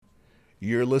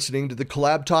You're listening to the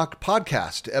Collab Talk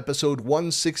podcast, episode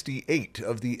 168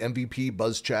 of the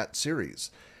MVPbuzzChat series.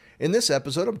 In this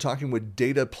episode, I'm talking with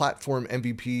data platform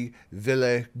MVP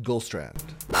Ville Gullstrand.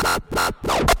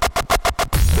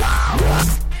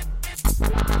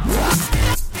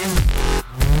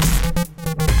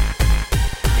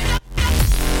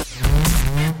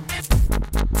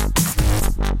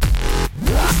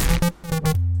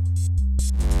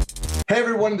 Hey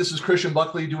everyone, this is Christian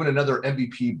Buckley doing another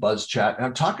MVP Buzz Chat, and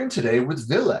I'm talking today with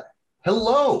Ville.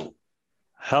 Hello.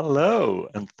 Hello,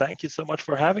 and thank you so much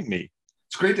for having me.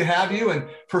 It's great to have you. And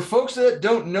for folks that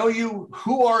don't know you,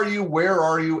 who are you, where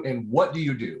are you, and what do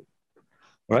you do?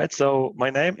 All right, so my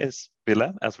name is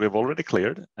Ville, as we've already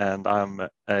cleared, and I'm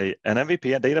an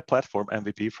MVP, a data platform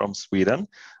MVP from Sweden.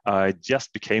 I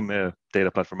just became a data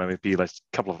platform MVP like a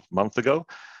couple of months ago,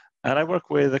 and I work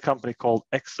with a company called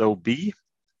XOB.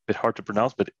 Bit hard to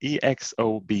pronounce, but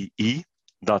exobe.com.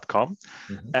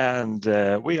 And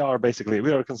we are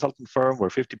a consultant firm.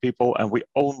 We're 50 people, and we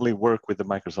only work with the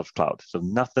Microsoft Cloud, so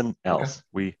nothing else.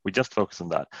 Okay. We just focus on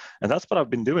that, and that's what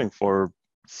I've been doing for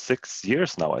 6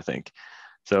 years now, I think.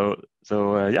 So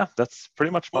yeah, that's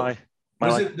pretty much my.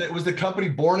 Was the company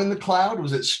born in the cloud?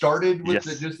 Was it started with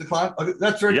just the cloud? Okay,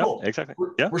 that's very cool. Exactly.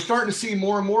 We're starting to see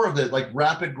more and more of the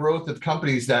rapid growth of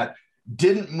companies that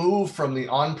didn't move from the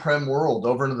on-prem world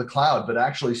over into the cloud, but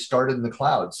actually started in the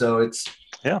cloud. So it's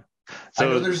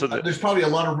So there's probably a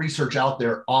lot of research out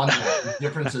there on that, the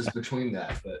differences between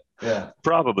that. But yeah,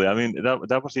 probably. I mean,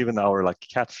 that was even our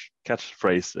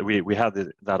catchphrase. We had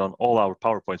that on all our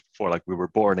PowerPoints before. We were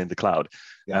born in the cloud,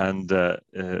 and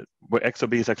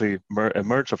XOB is actually a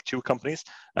merge of two companies,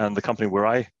 and the company where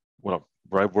I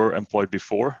were employed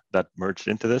before that merged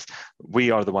into this, we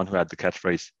are the one who had the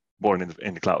catchphrase born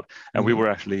in the cloud. And we were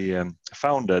actually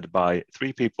founded by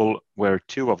 3 people, where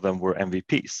 2 of them were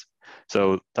MVPs.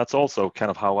 So that's also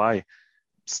kind of how I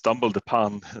stumbled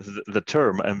upon the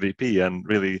term MVP and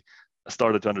really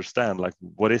started to understand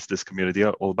what is this community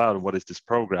all about and what is this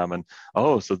program. And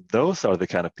so those are the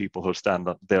kind of people who stand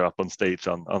up there up on stage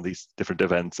on these different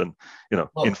events and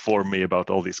inform me about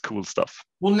all this cool stuff.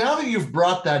 Well, now that you've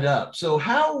brought that up, so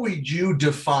how would you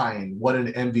define what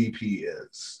an MVP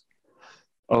is?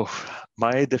 Oh,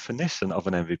 my definition of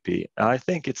an MVP, I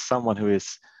think it's someone who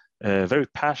is very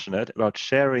passionate about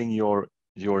sharing your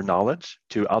knowledge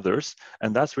to others.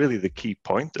 And that's really the key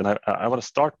point. And I want to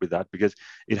start with that because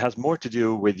it has more to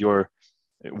do with your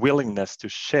willingness to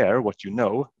share what you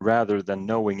know rather than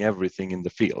knowing everything in the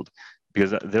field.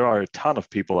 Because there are a ton of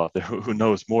people out there who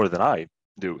knows more than I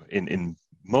do in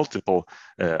multiple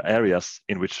areas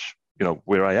in which,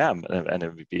 where I am an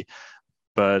MVP.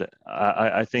 But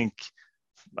I think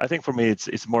for me,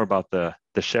 it's more about the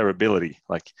shareability.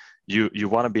 You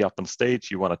want to be up on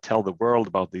stage, you want to tell the world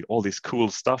about all this cool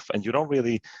stuff, and you don't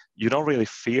really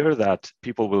fear that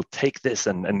people will take this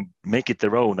and make it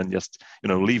their own and just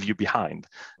leave you behind.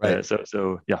 Right.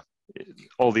 So yeah,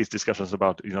 all these discussions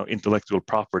about intellectual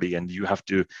property, and you have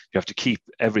to keep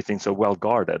everything so well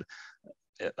guarded.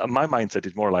 My mindset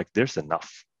is more like there's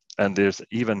enough. And there's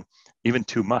even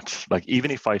too much. Even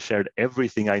if I shared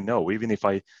everything I know, even if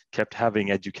I kept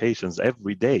having educations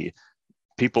every day,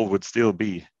 people would still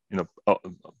be,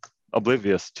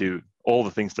 oblivious to all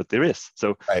the things that there is.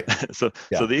 So, right. So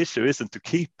the issue isn't to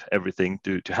keep everything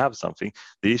to have something.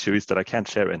 The issue is that I can't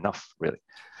share enough, really.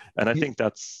 And I think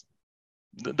that's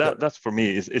for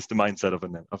me is the mindset of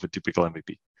a typical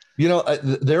MVP.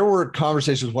 There were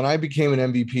conversations when I became an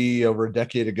MVP over a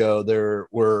decade ago. There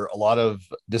were a lot of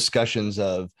discussions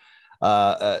of,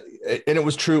 and it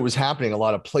was true. It was happening. A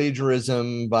lot of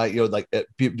plagiarism by,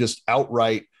 just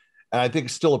outright. And I think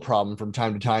it's still a problem from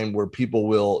time to time where people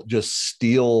will just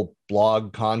steal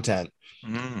blog content,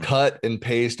 cut and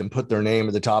paste and put their name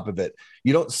at the top of it.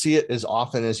 You don't see it as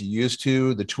often as you used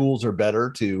to. The tools are better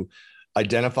to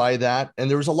identify that. And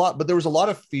there was a lot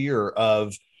of fear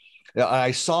of,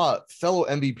 I saw fellow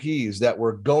MVPs that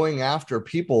were going after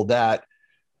people that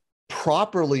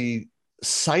properly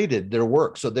cited their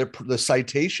work. So the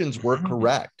citations were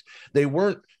correct. They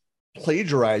weren't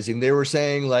plagiarizing. They were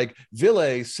saying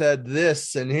Ville said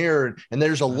this and here, and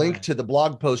there's a link to the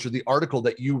blog post or the article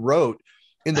that you wrote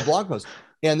in the blog post.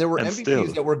 And there were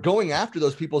MVPs that were going after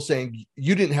those people saying,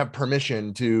 you didn't have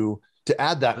permission to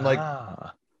add that. And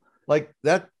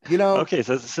that, Okay,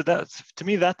 so that's, to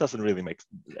me, that doesn't really make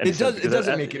any sense. It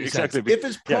doesn't make any sense. If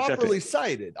it's properly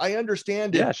cited, I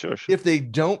understand it. Yeah, sure. If they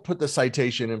don't put the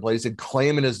citation in place and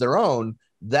claim it as their own,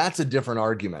 that's a different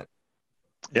argument.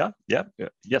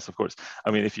 Yes, of course.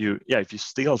 I mean, if you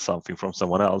steal something from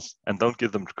someone else and don't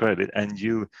give them credit, and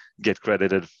you get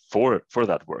credited for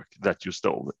that work that you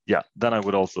stole, then I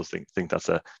would also think that's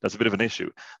a bit of an issue.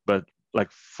 But like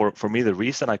for me, the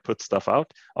reason I put stuff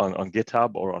out on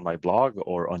GitHub or on my blog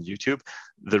or on YouTube,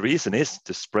 the reason is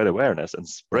to spread awareness and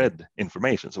spread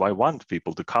information. So I want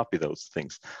people to copy those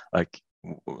things. Like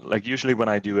usually when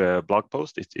I do a blog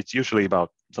post, it's usually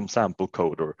about some sample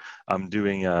code, or I'm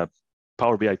doing a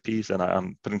Power BI piece and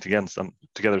I'm putting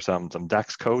together some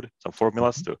DAX code, some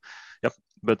formulas to.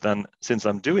 But then since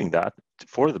I'm doing that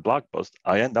for the blog post,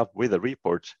 I end up with a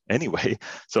report anyway.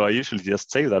 So I usually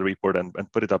just save that report and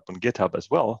put it up on GitHub as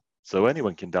well, so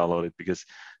anyone can download it. Because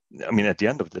I mean, at the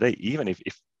end of the day, even if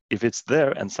it's there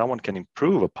and someone can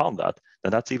improve upon that,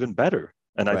 then that's even better.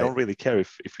 And I don't really care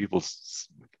if people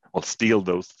steal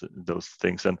those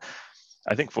things. And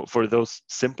I think for those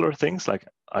simpler things, like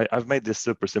I've made this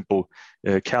super simple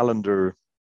calendar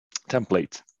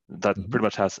template that pretty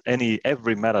much has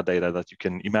every metadata that you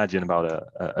can imagine about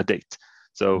a date.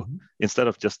 So instead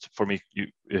of just for me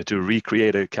to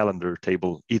recreate a calendar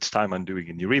table each time I'm doing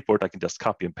a new report, I can just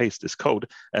copy and paste this code,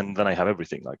 and then I have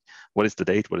everything, like what is the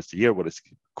date, what is the year, what is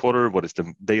the quarter, what is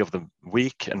the day of the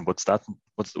week, and what's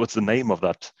the name of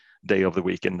that day of the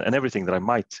week, and everything that I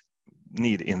might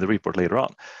need in the report later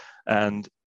on. And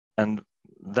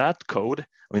that code,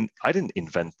 I mean, I didn't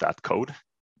invent that code.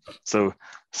 So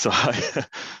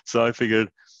I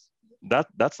figured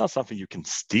that's not something you can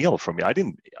steal from me. I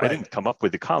didn't come up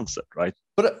with the concept, right?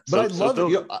 But I love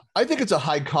it. I think it's a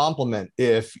high compliment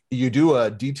if you do a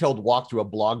detailed walkthrough, a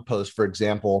blog post, for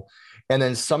example, and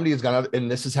then somebody has gone out, and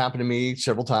this has happened to me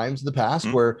several times in the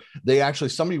past, where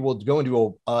somebody will go and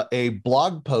do a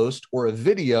blog post or a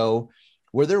video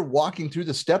where they're walking through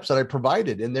the steps that I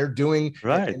provided, and they're doing,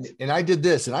 and I did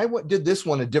this, and I did this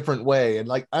one a different way. And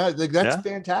that's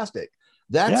fantastic.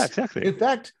 That's exactly. In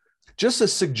fact, just a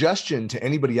suggestion to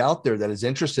anybody out there that is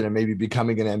interested in maybe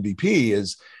becoming an MVP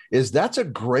is that's a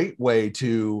great way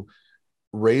to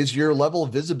raise your level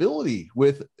of visibility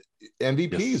with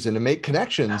MVPs and to make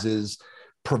connections, is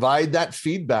provide that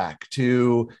feedback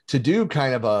to do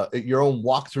kind of your own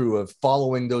walkthrough of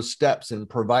following those steps and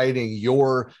providing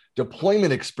your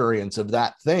deployment experience of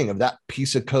that thing, of that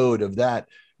piece of code, of that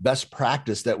best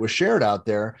practice that was shared out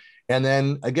there. And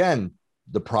then again,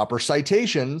 the proper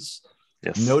citations,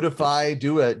 notify,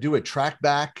 do a track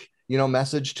back,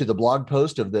 message to the blog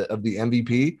post of the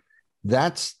MVP.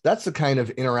 That's the kind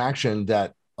of interaction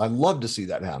that I love to see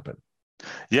that happen.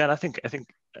 Yeah. And I think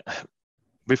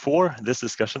before this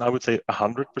discussion, I would say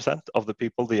 100% of the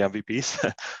people, the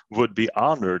MVPs, would be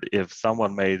honored if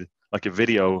someone made like a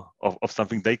video of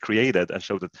something they created and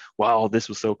showed that, wow, this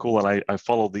was so cool, and I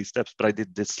followed these steps, but I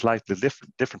did this slightly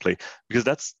differently. Because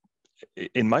that's,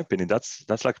 in my opinion,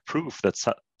 that's like proof that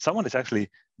someone is actually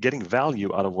getting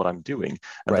value out of what I'm doing.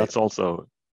 And that's also,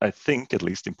 I think, at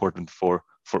least important for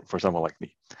someone like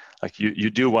me. Like you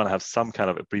do want to have some kind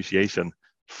of appreciation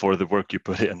for the work you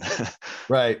put in.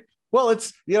 Right. Well,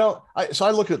 it's, so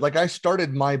I look at, like, I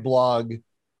started my blog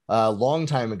a long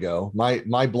time ago.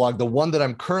 My blog, the one that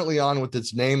I'm currently on with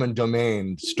its name and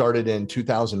domain, started in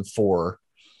 2004.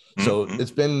 So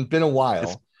it's been a while.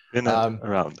 It's been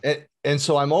around. And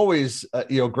so I'm always,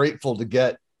 grateful to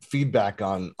get feedback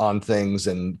on things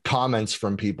and comments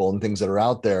from people and things that are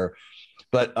out there.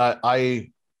 But I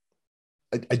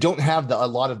don't have a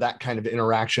lot of that kind of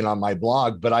interaction on my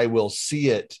blog, but I will see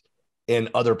it in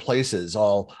other places.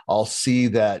 I'll see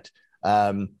that,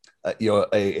 a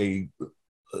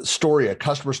story, a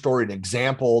customer story, an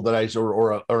example that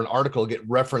or an article get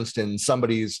referenced in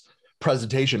somebody's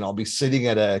presentation. I'll be sitting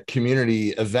at a community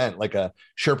event, like a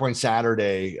SharePoint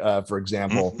Saturday, for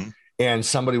example, and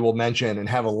somebody will mention and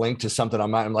have a link to something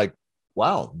I'm like,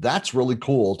 wow, that's really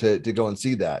cool to go and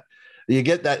see that. You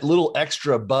get that little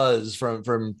extra buzz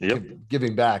from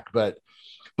giving back.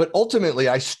 But ultimately,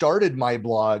 I started my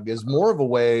blog as more of a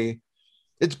way.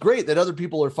 It's great that other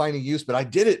people are finding use, but I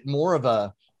did it more of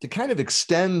to kind of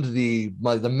extend the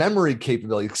memory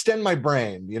capability, extend my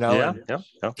brain,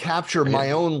 capture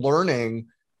my own learning.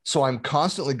 So I'm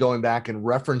constantly going back and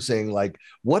referencing, like,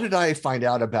 what did I find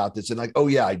out about this? And like, oh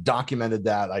yeah, I documented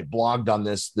that. I blogged on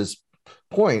this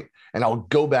point, and I'll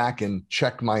go back and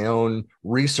check my own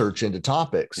research into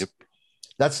topics.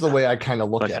 That's the way I kind of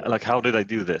look at it. Like, how did I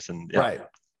do this? And right.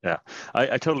 Yeah,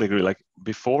 I totally agree. Like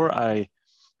before I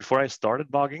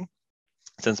started blogging,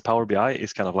 since Power BI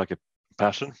is kind of like a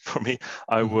passion for me,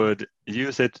 I would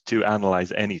use it to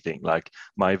analyze anything, like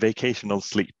my vacational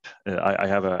sleep. I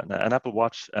have an Apple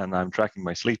Watch, and I'm tracking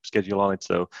my sleep schedule on it.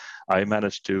 So I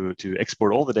managed to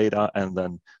export all the data and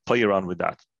then play around with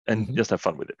that. and just have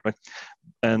fun with it, right?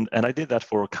 And I did that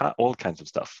for all kinds of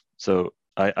stuff. So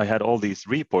I had all these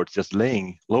reports just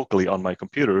laying locally on my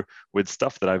computer with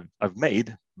stuff that I've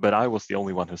made, but I was the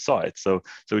only one who saw it. So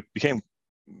it became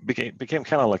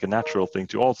kind of like a natural thing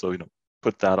to also,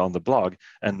 put that on the blog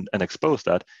and expose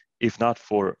that, if not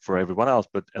for everyone else,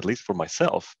 but at least for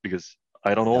myself, because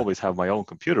I don't always have my own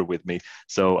computer with me,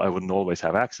 so I wouldn't always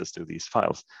have access to these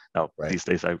files. Now, these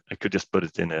days, I could just put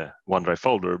it in a OneDrive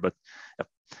folder, but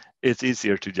it's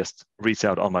easier to just reach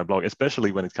out on my blog,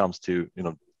 especially when it comes to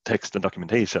text and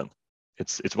documentation.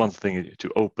 It's one thing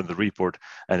to open the report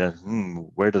and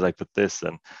then, where did I put this?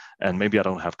 And maybe I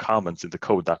don't have comments in the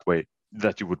code that way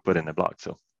that you would put in a blog.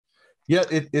 So, yeah,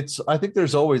 I think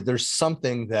there's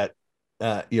something that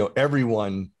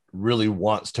everyone really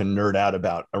wants to nerd out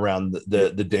about around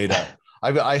the data.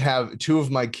 I have two of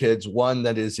my kids, one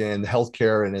that is in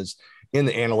healthcare and is in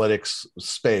the analytics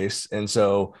space. And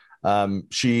so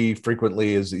she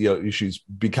frequently is, she's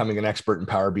becoming an expert in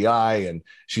Power BI, and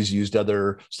she's used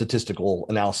other statistical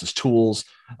analysis tools.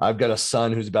 I've got a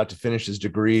son who's about to finish his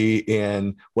degree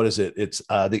in, what is it? It's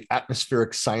the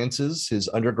atmospheric sciences, his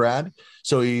undergrad.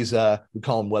 So he's, we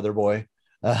call him Weather Boy.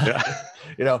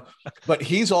 But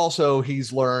he's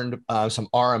learned some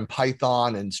R and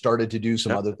Python and started to do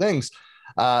some other things,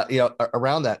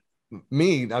 around that.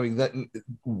 That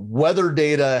weather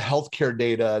data, healthcare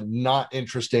data, not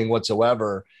interesting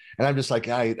whatsoever. And I'm just like,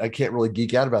 I can't really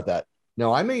geek out about that.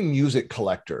 No, I'm a music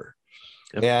collector.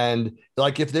 Yep. And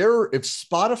like, if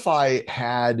Spotify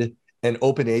had an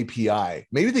open API,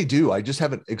 maybe they do. I just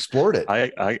haven't explored it.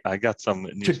 I got some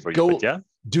news for you, but yeah.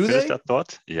 Do finish they? That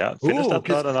thought? Yeah, finish that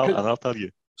thought, and I'll tell you.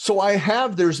 So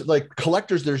there's like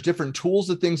collectors, there's different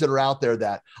tools and things that are out there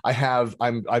that I've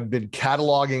been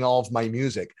cataloging all of my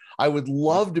music. I would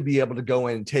love to be able to go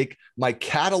in and take my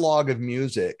catalog of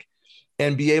music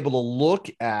and be able to look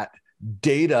at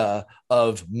data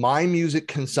of my music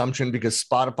consumption, because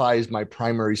Spotify is my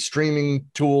primary streaming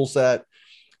tool set,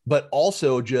 but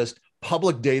also just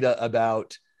public data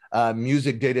about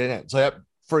music data. So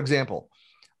for example,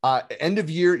 end of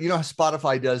year, how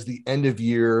Spotify does the end of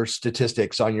year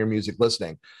statistics on your music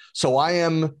listening. So I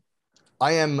am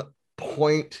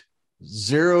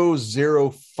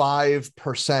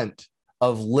 0.005%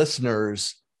 of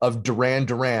listeners of Duran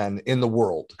Duran in the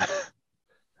world.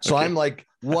 So okay. I'm like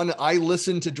I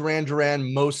listen to Duran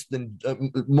Duran more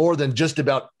than just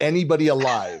about anybody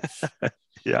alive.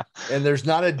 Yeah. And there's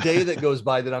not a day that goes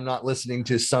by that I'm not listening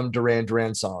to some Duran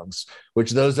Duran songs, which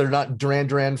those that are not Duran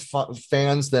Duran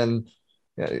fans, then,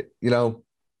 too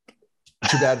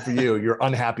bad for you, your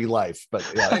unhappy life. But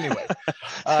yeah, anyway,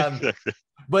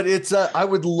 but it's, I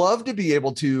would love to be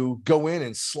able to go in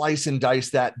and slice and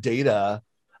dice that data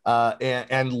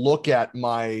and look at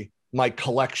my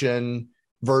collection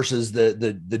versus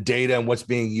the data and what's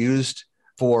being used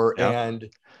for. Yeah. And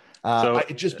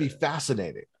it'd just be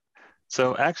fascinating.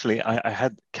 So actually, I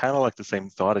had kind of like the same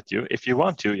thought at you. If you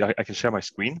want to, I can share my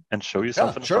screen and show you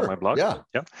something from my blog. Yeah.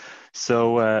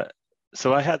 So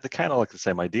I had the kind of like the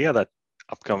same idea that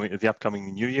the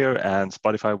upcoming new year, and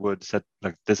Spotify would set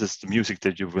like, this is the music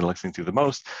that you've been listening to the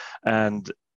most. And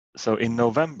so in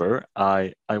November,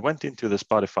 I went into the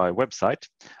Spotify website.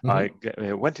 Mm-hmm.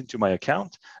 I went into my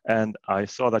account, and I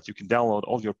saw that you can download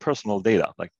all your personal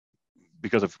data, like,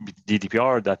 because of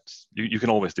GDPR, that you can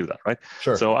always do that, right?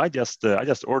 Sure. So I just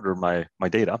ordered my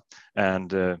data,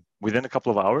 and within a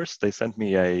couple of hours, they sent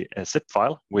me a zip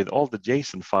file with all the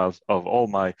JSON files of all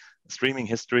my streaming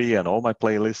history and all my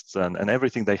playlists and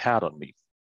everything they had on me.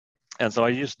 And so I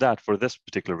used that for this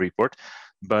particular report,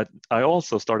 but I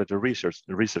also started to research,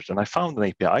 and I found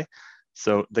an API.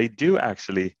 So they do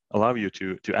actually allow you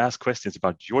to ask questions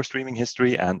about your streaming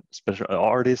history and special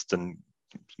artists and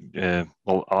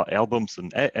albums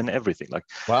and everything. Like,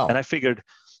 wow. And I figured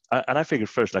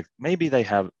first, like, maybe they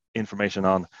have information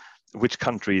on which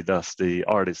country does the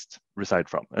artist reside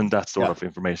from, and that sort of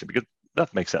information, because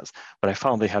that makes sense. But I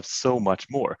found they have so much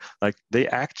more. Like, they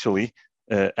actually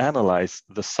analyze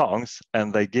the songs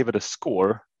and they give it a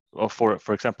score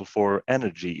for example, for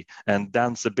energy and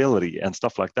danceability and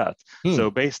stuff like that. So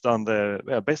based on the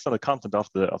content of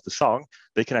the song,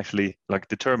 they can actually like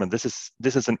determine this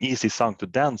is an easy song to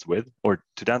dance with or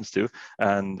to dance to,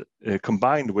 and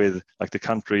combined with like the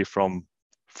country from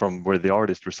where the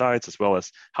artist resides, as well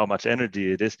as how much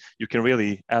energy it is, you can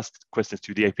really ask questions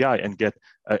to the API and get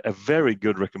a very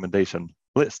good recommendation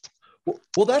list.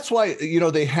 Well, that's why,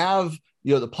 they have,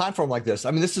 the platform like this.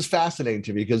 I mean, this is fascinating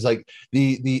to me because like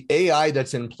the AI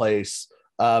that's in place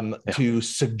to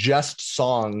suggest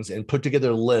songs and put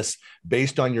together lists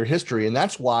based on your history. And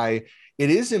that's why it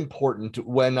is important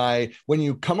when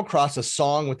you come across a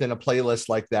song within a playlist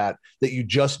like that you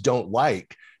just don't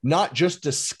like, not just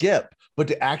to skip, but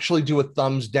to actually do a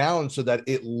thumbs down so that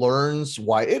it learns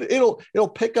why. It'll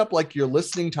pick up like your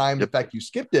listening time, the fact you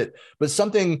skipped it, but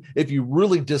something, if you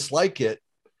really dislike it,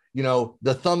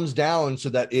 the thumbs down so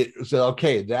that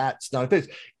okay, that's not a fit.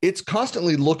 It's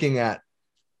constantly looking at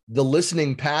the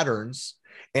listening patterns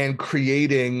and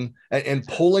creating and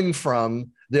pulling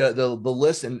from the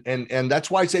list. And that's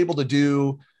why it's able to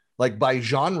do like by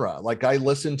genre. Like I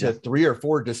listen to 3 or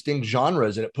 4 distinct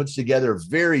genres, and it puts together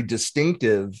very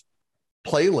distinctive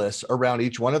playlists around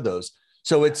each one of those.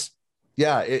 So it's,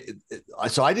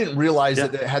 so I didn't realize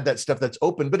that it had that stuff that's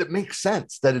open, but it makes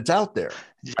sense that it's out there.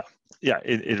 Yeah,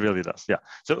 it really does. Yeah.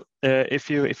 So if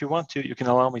you want to, you can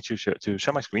allow me to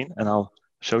share my screen, and I'll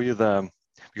show you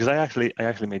because I actually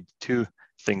made 2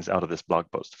 things out of this blog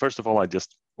post. First of all,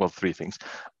 3 things.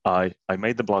 I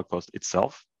made the blog post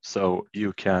itself, so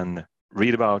you can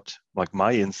read about like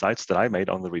my insights that I made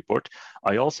on the report.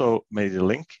 I also made a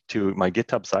link to my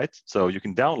GitHub site, so you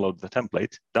can download the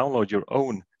template, download your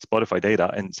own Spotify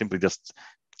data, and simply just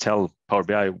tell Power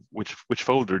BI which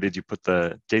folder did you put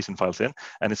the JSON files in,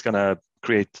 and it's going to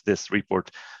create this report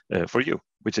for you,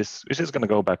 which is going to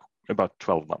go back about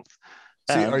 12 months.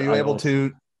 So are you able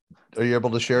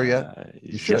to share yet?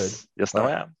 You should. Yes, now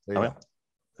I am.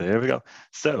 There we go.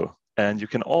 So, and you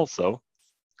can also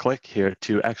click here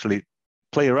to actually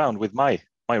play around with my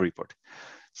report.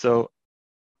 So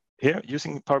here,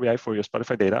 using Power BI for your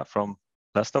Spotify data from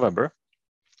last November,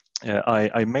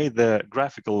 I made the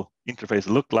graphical interface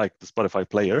look like the Spotify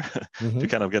player to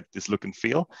kind of get this look and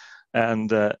feel.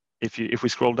 And if we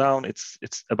scroll down, it's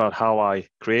about how I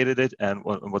created it and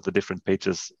what the different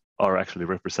pages are actually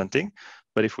representing.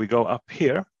 But if we go up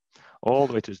here, all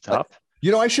the way to the top.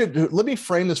 Let me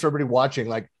frame this for everybody watching.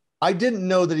 Like, I didn't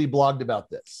know that he blogged about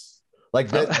this. Like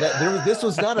this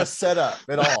was not a setup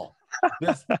at all.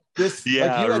 This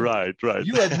right.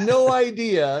 You had no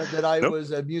idea that I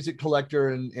was a music collector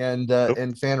and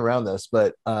fan around this,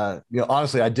 but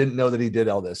honestly, I didn't know that he did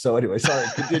all this. So anyway, sorry,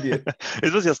 continue.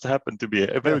 It was just happened to be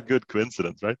a very good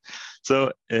coincidence, right?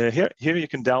 So here you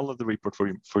can download the report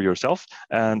for yourself,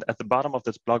 and at the bottom of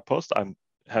this blog post, I'm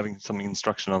having some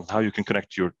instruction on how you can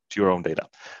connect to your own data.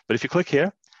 But if you click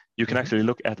here, you can actually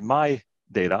look at my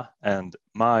data and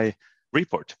my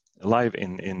report live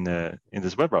in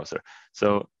this web browser.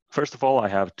 So first of all, I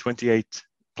have 28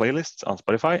 playlists on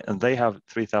Spotify, and they have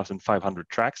 3,500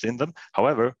 tracks in them.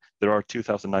 However, there are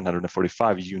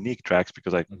 2,945 unique tracks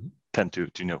because I tend to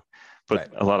put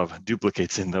a lot of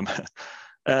duplicates in them,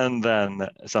 and then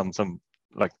some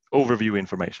like overview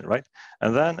information, right?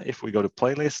 And then if we go to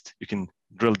playlist, you can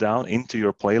drill down into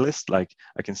your playlist. Like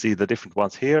I can see the different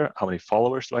ones here. How many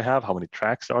followers do I have? How many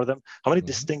tracks are them? How many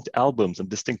distinct albums and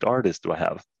distinct artists do I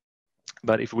have?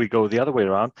 But if we go the other way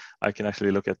around, I can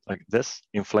actually look at like this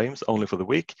in Flames only for the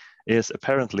week is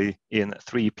apparently in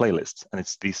 3 playlists, and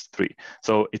it's these 3.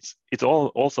 So it's all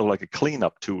also like a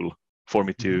cleanup tool for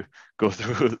me to go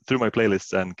through my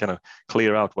playlists and kind of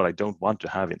clear out what I don't want to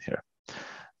have in here.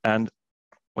 And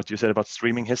what you said about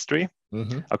streaming history,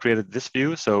 I created this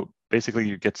view. So basically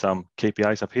you get some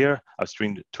KPIs up here. I've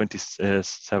streamed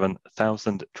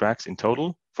 27,000 tracks in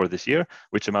total for this year,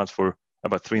 which amounts for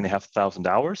about 3,500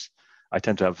 hours. I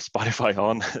tend to have Spotify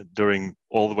on during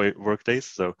all the work days.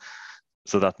 So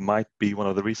that might be one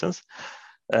of the reasons.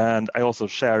 And I also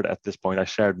shared at this point, I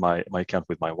shared my account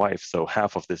with my wife. So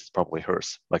half of this is probably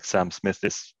hers. Like Sam Smith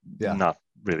is not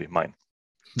really mine.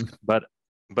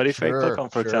 But if I click on,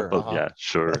 for example,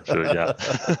 sure.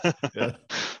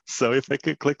 So if I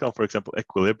could click on, for example,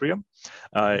 Equilibrium,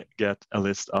 I get a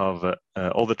list of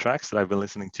all the tracks that I've been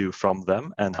listening to from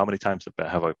them, and how many times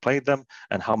have I played them,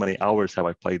 and how many hours have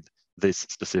I played this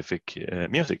specific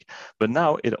music. But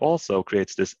now it also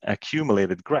creates this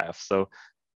accumulated graph. So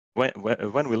when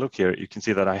we look here, you can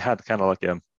see that I had kind of like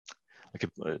a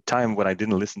time when I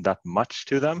didn't listen that much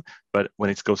to them, but when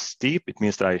it goes steep, it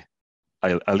means that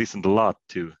I listened a lot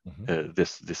to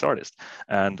this artist.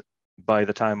 And by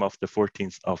the time of the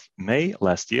 14th of May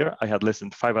last year, I had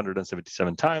listened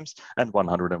 577 times and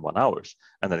 101 hours.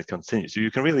 And then it continues. So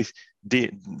you can really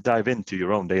dive into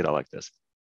your own data like this.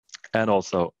 And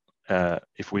also,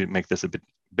 if we make this a bit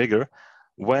bigger,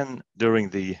 when during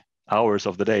the hours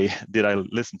of the day did I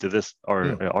listen to this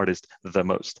artist the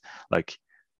most? Like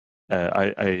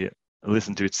I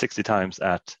listened to it 60 times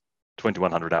at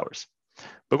 2,100 hours.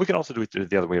 But we can also do it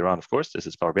the other way around, of course. This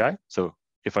is Power BI. So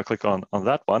if I click on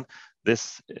that one,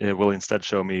 this will instead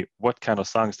show me what kind of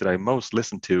songs did I most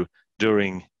listen to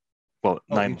during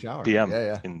 9 p.m.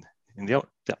 in the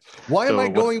Yeah. Why am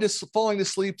I falling to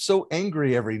sleep so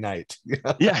angry every night?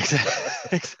 Yeah,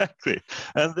 exactly.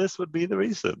 And this would be the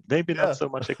reason. Maybe not so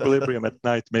much equilibrium at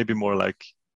night, maybe more like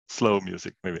slow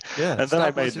music, maybe. Yeah. And then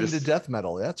I made listening to death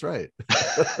metal. That's right.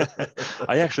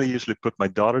 I actually usually put my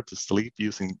daughter to sleep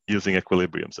using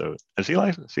equilibrium. So, and she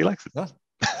likes it. Yeah.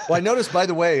 Well, I noticed, by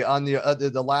the way, on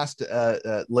the last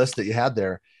list that you had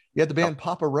there, you had the band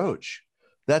Papa Roach.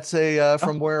 That's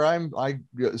from where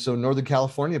so Northern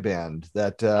California band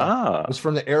that was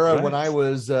from the era when I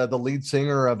was the lead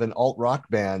singer of an alt rock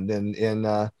band in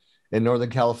Northern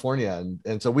California,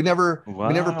 and so we never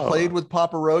played with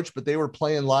Papa Roach, but they were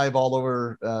playing live all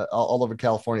over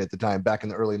California at the time, back in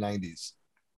the early '90s.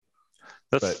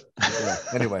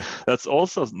 Anyway, that's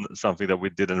also something that we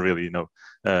didn't really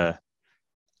I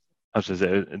should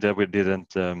say that we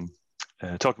didn't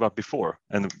talk about before,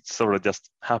 and it sort of just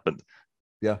happened.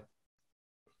 Yeah.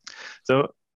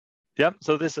 So, yeah.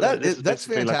 So that's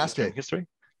fantastic. Like history.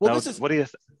 Well, now, what do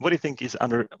you think is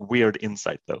under weird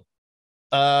insight though?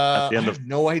 I have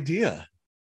no idea.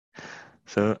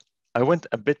 So I went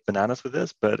a bit bananas with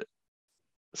this, but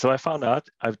so I found out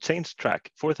I've changed track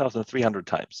 4,300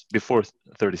 times before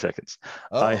 30 seconds.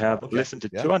 I have listened to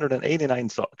 289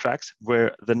 tracks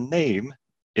where the name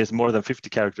is more than 50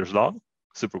 characters long.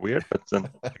 Super weird, but then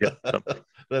again,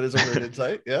 that is a weird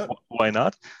insight. Yeah. Why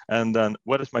not? And then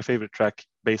what is my favorite track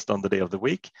based on the day of the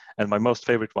week? And my most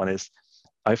favorite one is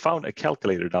I found a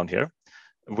calculator down here,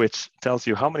 which tells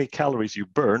you how many calories you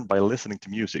burn by listening to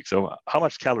music. So how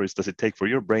much calories does it take for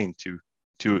your brain to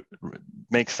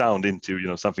make sound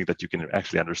into something that you can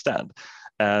actually understand?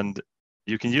 And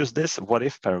you can use this what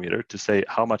if parameter to say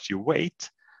how much you weight.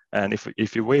 And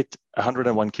if you weigh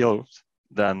 101 kilos,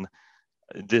 then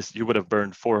you would have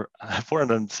burned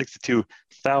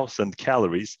 462,000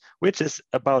 calories, which is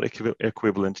about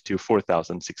equivalent to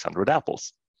 4,600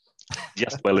 apples,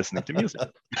 just by listening to music.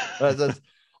 That's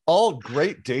all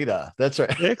great data. That's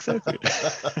right. Exactly.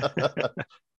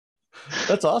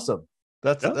 That's awesome.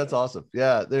 That's awesome.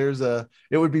 Yeah,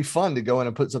 it would be fun to go in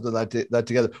and put something like that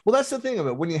together. Well, that's the thing of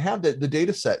it. When you have the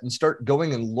data set and start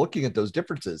going and looking at those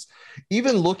differences,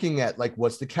 even looking at like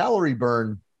what's the calorie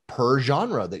burn per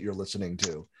genre that you're listening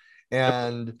to.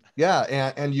 And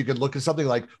and you could look at something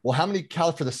like, well, how many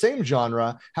calories for the same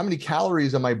genre, how many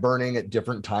calories am I burning at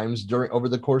different times over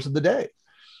the course of the day?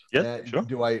 Yeah, sure.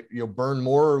 Do I burn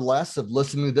more or less of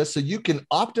listening to this? So you can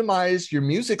optimize your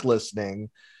music listening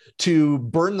to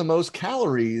burn the most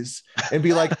calories and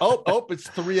be like, oh, it's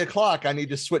 3:00. I need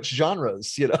to switch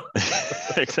genres,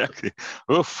 Exactly.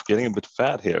 Oof, getting a bit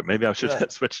fat here. Maybe I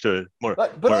should switch to more.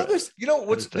 But all this,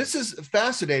 this is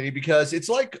fascinating because it's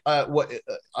like what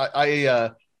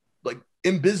I like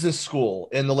in business school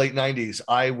in the late 90s,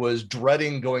 I was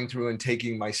dreading going through and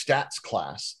taking my stats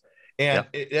class. And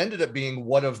it ended up being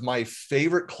one of my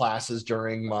favorite classes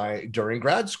during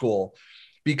grad school,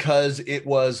 because it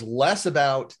was less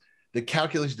about the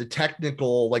calculation, the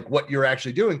technical, like what you're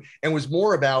actually doing, and was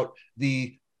more about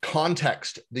the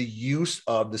context, the use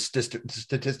of the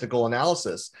statistical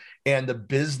analysis and the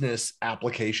business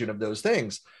application of those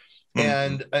things.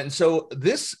 Mm-hmm. And so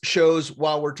this shows,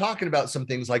 while we're talking about some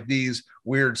things like these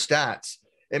weird stats,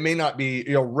 it may not be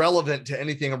relevant to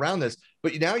anything around this,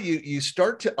 but now you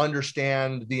start to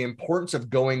understand the importance of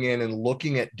going in and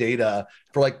looking at data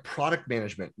for like product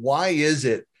management. Why is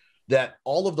it that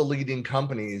all of the leading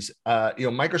companies,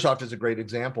 Microsoft is a great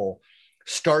example,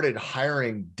 started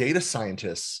hiring data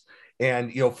scientists,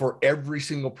 and for every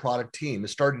single product team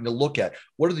is starting to look at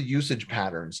what are the usage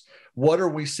patterns, what are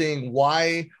we seeing,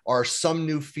 why are some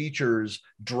new features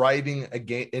driving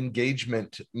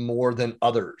engagement more than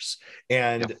others,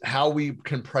 and how we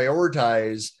can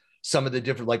prioritize some of the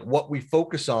different, like what we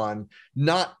focus on,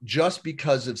 not just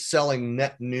because of selling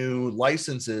net new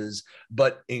licenses,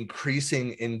 but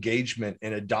increasing engagement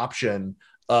and adoption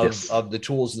of the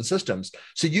tools and systems.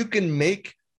 So you can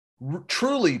make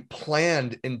truly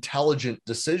planned, intelligent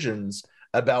decisions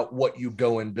about what you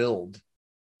go and build.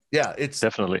 Yeah, it's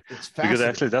definitely, it's because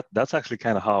actually that's actually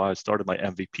kind of how I started my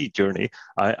MVP journey.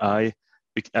 I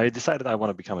decided I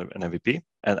want to become an MVP,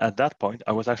 and at that point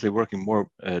I was actually working more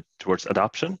towards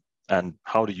adoption and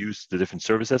how to use the different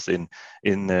services in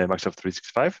Microsoft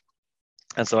 365.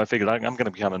 And so I figured I'm going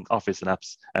to become an Office and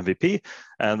Apps MVP.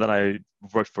 And then I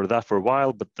worked for that for a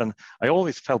while, but then I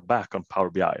always fell back on Power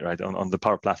BI, right, on the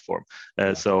Power Platform.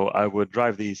 So I would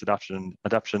drive these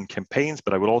adoption campaigns,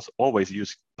 but I would also always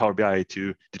use Power BI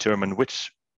to determine which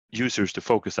users to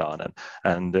focus on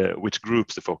and which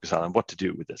groups to focus on and what to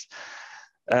do with this.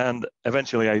 And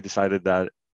eventually I decided that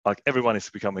like everyone is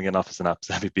becoming an Office and Apps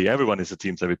MVP. Everyone is a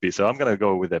Teams MVP. So I'm going to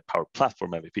go with a Power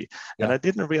Platform MVP. Yeah. And I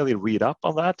didn't really read up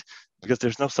on that because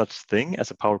there's no such thing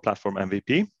as a Power Platform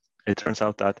MVP. It turns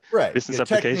out that business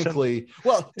application.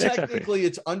 Technically,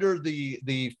 it's under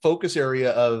the focus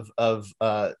area of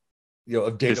data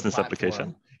business platform.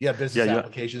 Application. Yeah, business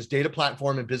applications, data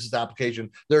platform, and business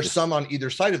application. There's some on either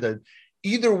side of that.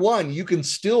 Either one, you can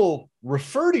still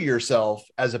refer to yourself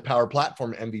as a Power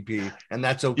Platform MVP, and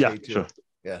that's okay too. Sure.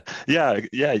 Yeah,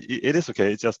 it is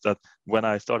okay. It's just that when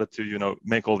I started to,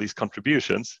 make all these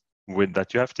contributions with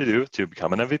that you have to do to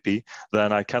become an MVP,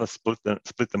 then I kind of split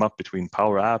them up between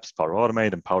Power Apps, Power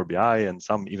Automate, and Power BI, and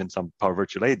even some Power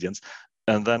Virtual Agents.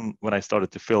 And then when I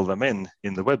started to fill them in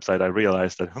the website, I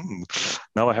realized that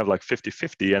now I have like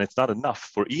 50-50, and it's not enough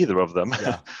for either of them.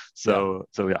 Yeah. So.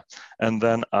 And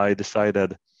then I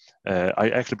decided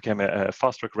I actually became a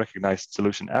fast-track recognized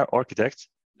solution architect.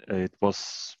 It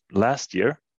was last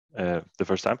year, the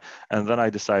first time, and then I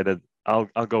decided I'll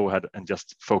go ahead and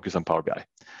just focus on Power BI.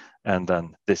 And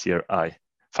then this year I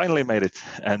finally made it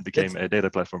and became a data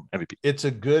platform MVP. It's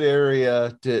a good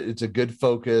area. It's a good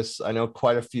focus. I know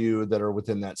quite a few that are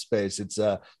within that space.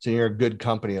 So you're a good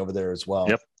company over there as well.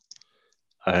 Yep.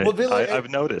 I've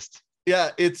noticed. Yeah,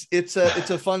 it's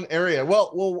a fun area.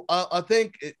 Well, I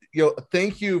think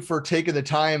thank you for taking the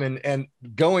time and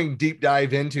going deep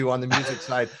dive into on the music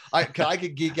side. I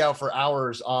could geek out for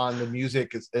hours on the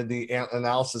music and the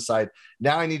analysis side.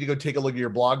 Now I need to go take a look at your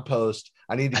blog post.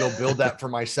 I need to go build that for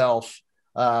myself.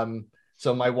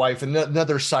 So my wife,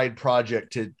 another side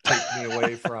project to take me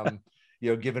away from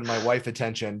giving my wife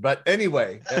attention. But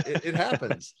anyway, it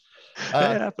happens. It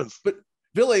happens. But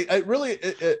Ville, I really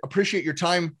appreciate your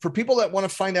time. For people that want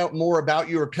to find out more about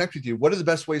you or connect with you, what are the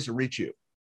best ways to reach you?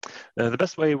 The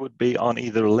best way would be on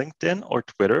either LinkedIn or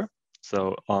Twitter.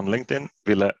 So on LinkedIn,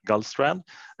 Ville Gullstrand,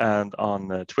 and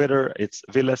on Twitter, it's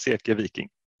Ville Seke Viking.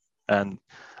 And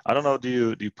I don't know,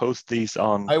 do you post these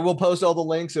on? I will post all the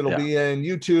links. It'll be in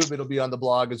YouTube. It'll be on the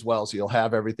blog as well. So you'll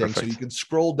have everything. Perfect. So you can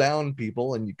scroll down,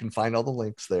 people, and you can find all the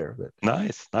links there.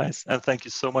 Nice. And thank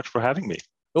you so much for having me.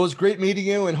 It was great meeting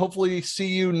you, and hopefully see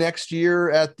you next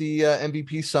year at the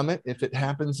MVP Summit if it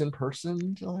happens in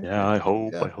person. I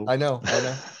hope. I know.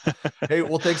 Hey,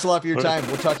 well, thanks a lot for your time.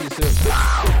 We'll talk to you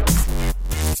soon.